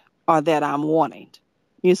need or that I'm wanting.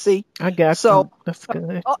 You see? I got So you. That's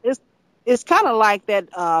good. it's kind of like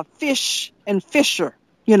that fish and fisher.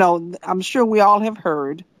 I'm sure we all have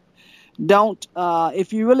heard. Don't,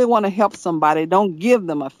 if you really want to help somebody, don't give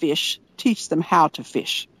them a fish. Teach them how to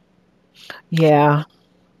fish. Yeah,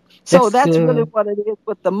 So that's that's really good. what it is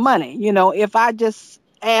with the money. If I just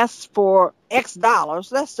asked for X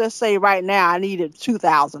dollars, let's just say right now I needed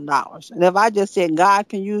 $2,000. And if I just said, God,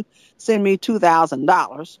 can you send me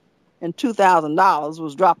 $2,000? And $2,000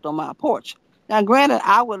 was dropped on my porch. Now, granted,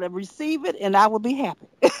 I would have received it and I would be happy.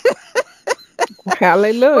 But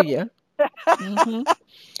Hallelujah. Mm-hmm.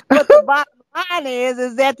 but the bottom line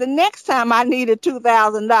is that the next time I needed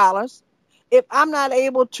 $2,000, if I'm not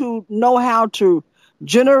able to know how to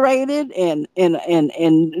generate it and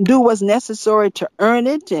do what's necessary to earn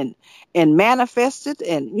it and manifest it,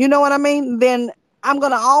 and you know what I mean, then I'm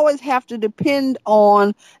going to always have to depend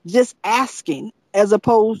on just asking as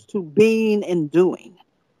opposed to being and doing.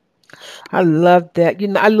 I love that.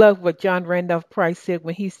 I love what John Randolph Price said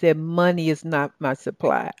when he said, money is not my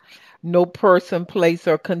supply. No person, place,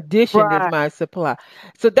 or condition is Right. my supply.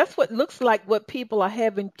 So that's what looks like what people are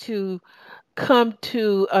having to come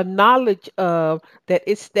to a knowledge of, that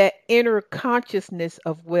it's that inner consciousness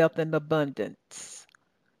of wealth and abundance.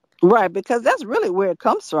 Right, because that's really where it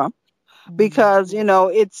comes from. Mm. Because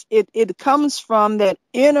it comes from that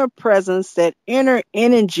inner presence, that inner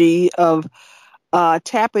energy of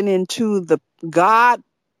tapping into the God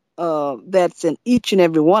that's in each and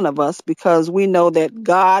every one of us, because we know that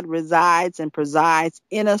God resides and presides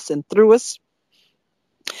in us and through us.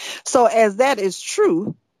 So as that is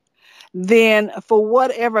true, then for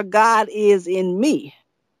whatever God is in me,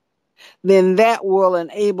 then that will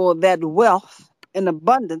enable that wealth and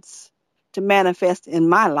abundance to manifest in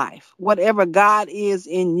my life. Whatever God is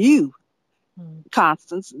in you,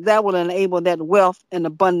 Constance, that will enable that wealth and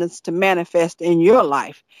abundance to manifest in your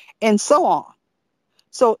life, and so on.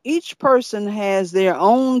 So each person has their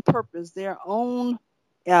own purpose, their own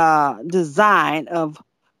design of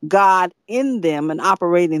God in them and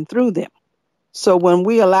operating through them. So when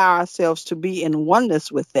we allow ourselves to be in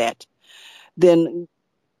oneness with that, then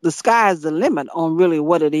the sky is the limit on really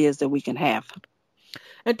what it is that we can have.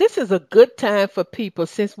 And this is a good time for people,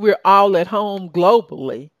 since we're all at home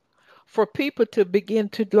globally, for people to begin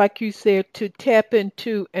to, like you said, to tap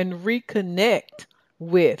into and reconnect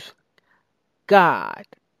with God,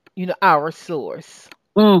 our source,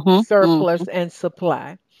 Mm-hmm. surplus and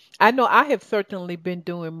supply. I know I have certainly been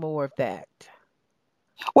doing more of that.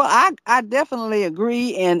 Well, I definitely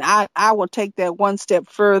agree, and I will take that one step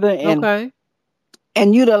further Okay.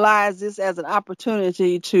 and utilize this as an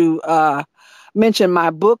opportunity to mention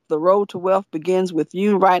my book, The Road to Wealth Begins With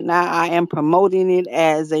You. Right now, I am promoting it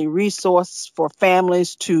as a resource for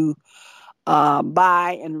families to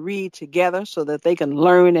buy and read together so that they can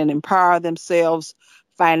learn and empower themselves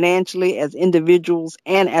financially as individuals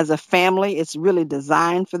and as a family. It's really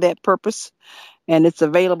designed for that purpose, and it's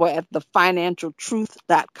available at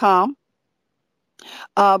thefinancialtruth.com.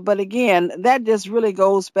 But again, that just really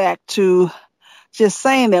goes back to just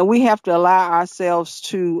saying that we have to allow ourselves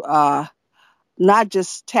to not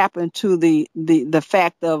just tap into the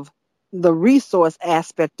fact of the resource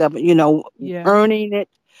aspect of it, Yeah. earning it.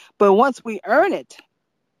 But once we earn it,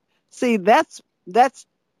 see, that's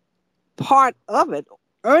part of it.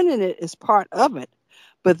 Earning it is part of it.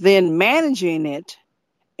 But then managing it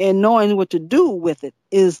and knowing what to do with it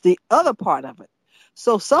is the other part of it.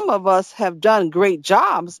 So some of us have done great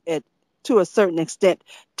jobs at, to a certain extent,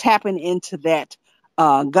 tapping into that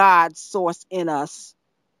God source in us,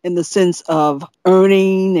 in the sense of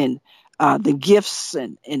earning and the gifts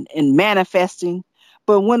and manifesting.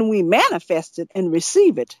 But when we manifest it and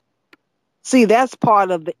receive it, see, that's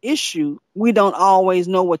part of the issue. We don't always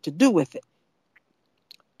know what to do with it.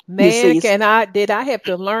 You Man, see, did I have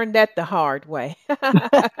to learn that the hard way?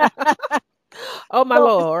 Oh my so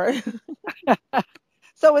Lord.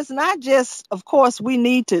 So it's not just, of course, we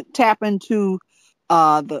need to tap into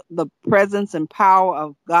the presence and power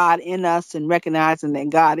of God in us and recognizing that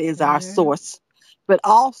God is our Yeah. source, but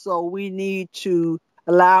also we need to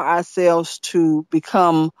allow ourselves to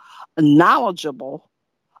become knowledgeable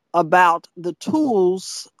about the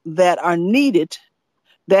tools that are needed,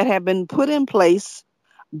 that have been put in place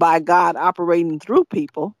by God operating through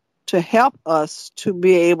people to help us to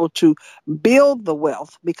be able to build the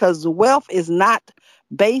wealth, because the wealth is not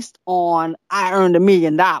based on I earned $1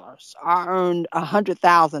 million, I earned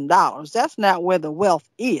 $100,000. That's not where the wealth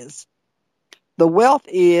is. The wealth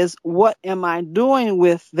is, what am I doing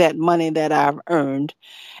with that money that I've earned,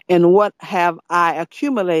 and what have I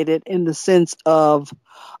accumulated in the sense of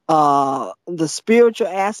the spiritual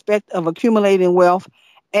aspect of accumulating wealth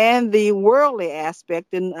and the worldly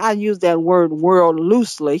aspect. And I use that word world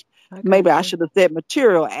loosely. I Maybe got I you. should have said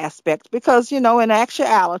material aspect, because, in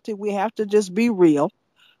actuality, we have to just be real.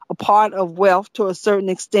 A part of wealth to a certain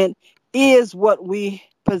extent is what we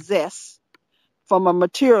possess from a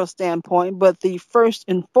material standpoint. But the first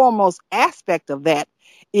and foremost aspect of that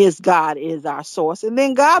is God is our source. And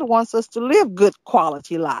then God wants us to live good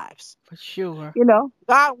quality lives. For sure.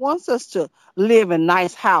 God wants us to live in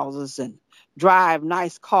nice houses and drive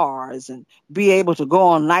nice cars and be able to go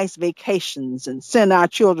on nice vacations and send our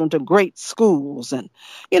children to great schools. And,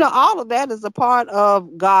 all of that is a part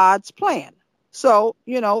of God's plan. So,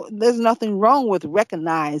 there's nothing wrong with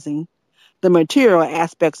recognizing the material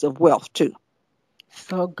aspects of wealth too.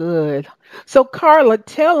 So good. So, Carla,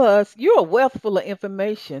 tell us, you're a wealth full of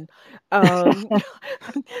information. Um,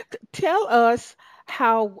 tell us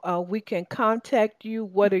how we can contact you.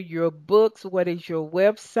 What are your books? What is your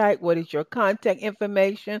website? What is your contact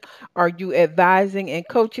information? Are you advising and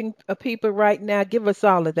coaching people right now? Give us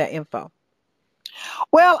all of that info.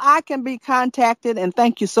 Well, I can be contacted, and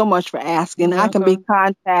thank you so much for You're asking. I can be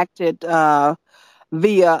welcome. contacted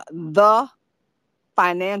via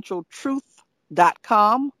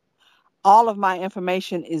thefinancialtruth.com. All of my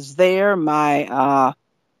information is there. My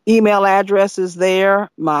email address is there.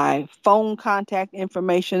 My phone contact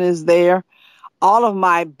information is there. All of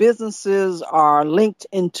my businesses are linked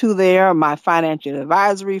into there. My financial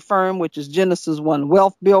advisory firm, which is Genesis One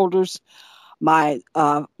Wealth Builders. My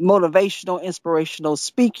motivational, inspirational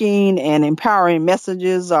speaking and empowering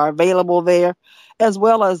messages are available there, as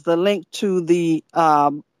well as the link to the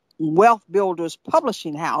Wealth Builders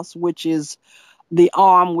Publishing House, which is the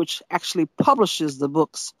arm which actually publishes the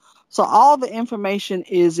books. So all the information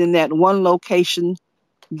is in that one location,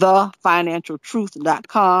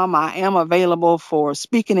 thefinancialtruth.com. I am available for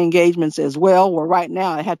speaking engagements as well. Well, right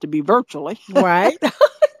now it had to be virtually, Right.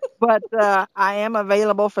 but I am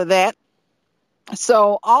available for that.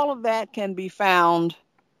 So all of that can be found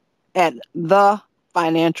at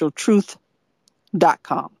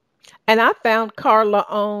thefinancialtruth.com. And I found Carla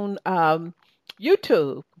on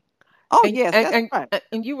YouTube. Oh, And, yes, and that's and right.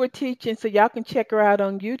 and you were teaching, so y'all can check her out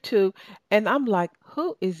on YouTube. And I'm like,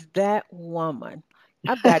 who is that woman?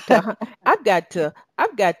 I've got to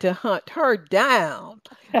hunt her down.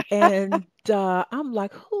 And I'm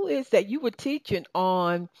like, who is that? You were teaching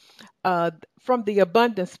on from the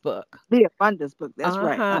Abundance Book. The Abundance Book, that's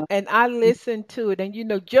right. Uh-huh. And I listened to it, and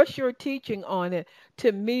just your teaching on it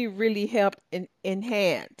to me really helped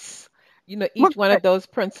enhance, Well, each one of those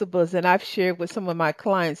principles. And I've shared with some of my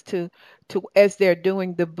clients to as they're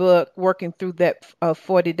doing the book, working through that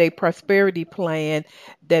 40-day prosperity plan,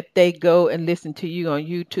 that they go and listen to you on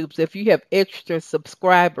YouTube. So if you have extra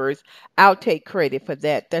subscribers, I'll take credit for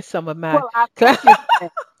that. That's some of my. well, I thank you for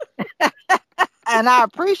that. And I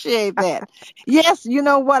appreciate that. Yes, you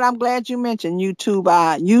know what? I'm glad you mentioned YouTube.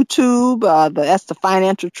 That's the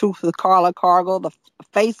Financial Truth with Carla Cargle. The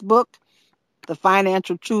Facebook, the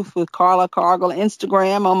Financial Truth with Carla Cargle.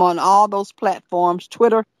 Instagram, I'm on all those platforms.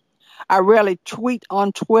 Twitter, I rarely tweet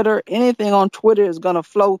on Twitter. Anything on Twitter is going to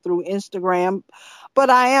flow through Instagram, but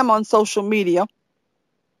I am on social media.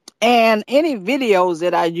 And any videos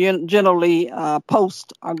that I generally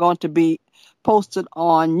post are going to be posted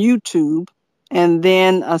on YouTube. And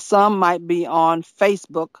then some might be on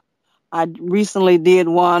Facebook. I recently did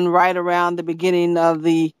one right around the beginning of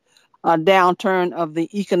the downturn of the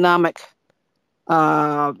economic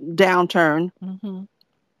downturn. Hmm.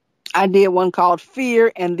 I did one called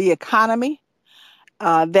Fear and the Economy.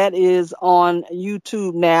 That is on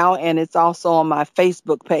YouTube now, and it's also on my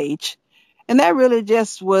Facebook page. And that really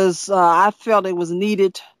just was, I felt it was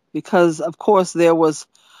needed because, of course, there was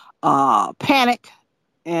panic.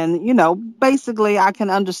 And, basically I can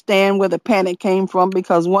understand where the panic came from,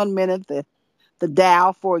 because one minute the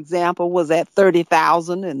Dow, for example, was at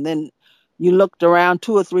 30,000, and then you looked around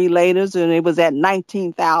 2 or 3 later and it was at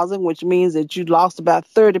 19,000, which means that you lost about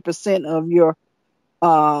 30% of your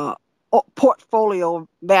portfolio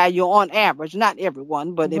value on average. Not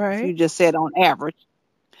everyone, but if you Right. just said on average.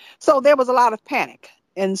 So there was a lot of panic.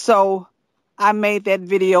 And so I made that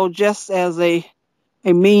video just as a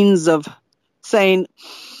means of saying,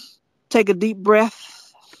 take a deep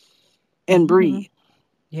breath and Hmm. breathe,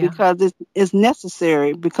 Yeah. because it's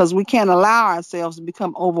necessary, because we can't allow ourselves to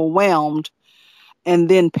become overwhelmed and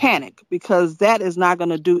then panic, because that is not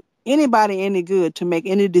going to do anybody any good to make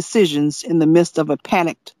any decisions in the midst of a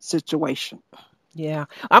panicked situation. Yeah,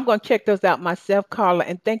 I'm going to check those out myself, Carla.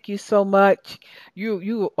 And thank you so much.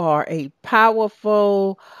 You are a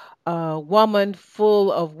powerful woman,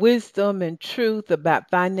 full of wisdom and truth about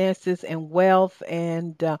finances and wealth.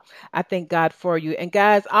 And I thank God for you. And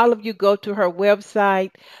guys, all of you go to her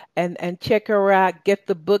website and check her out. Get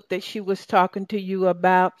the book that she was talking to you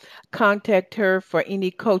about. Contact her for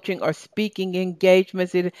any coaching or speaking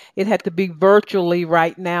engagements. It had to be virtually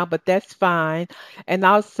right now, but that's fine. And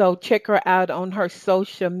also check her out on her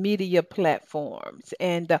social media platforms.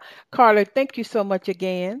 And Carla, thank you so much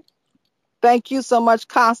again. Thank you so much,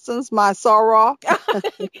 Constance, my soror.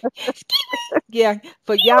 Yeah,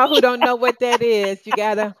 for y'all who don't know what that is, you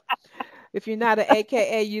gotta. If you're not an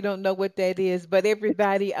AKA, you don't know what that is. But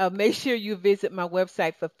everybody, make sure you visit my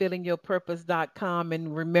website, fulfillingyourpurpose.com,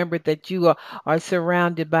 and remember that you are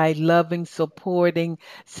surrounded by loving, supporting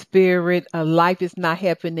spirit. Life is not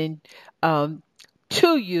happening um,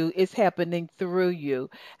 to you, it's happening through you.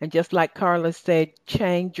 And just like Carla said,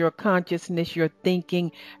 change your consciousness, your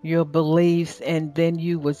thinking, your beliefs, and then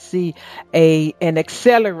you will see an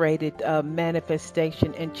accelerated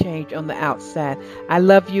manifestation and change on the outside. I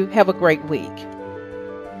love you. Have a great week.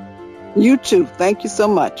 You too. Thank you so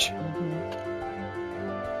much.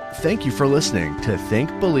 Mhm. Thank you for listening to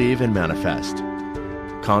Think, Believe, and Manifest.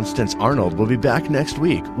 Constance Arnold will be back next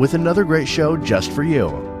week with another great show just for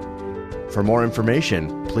you. For more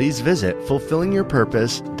information, please visit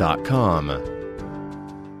fulfillingyourpurpose.com.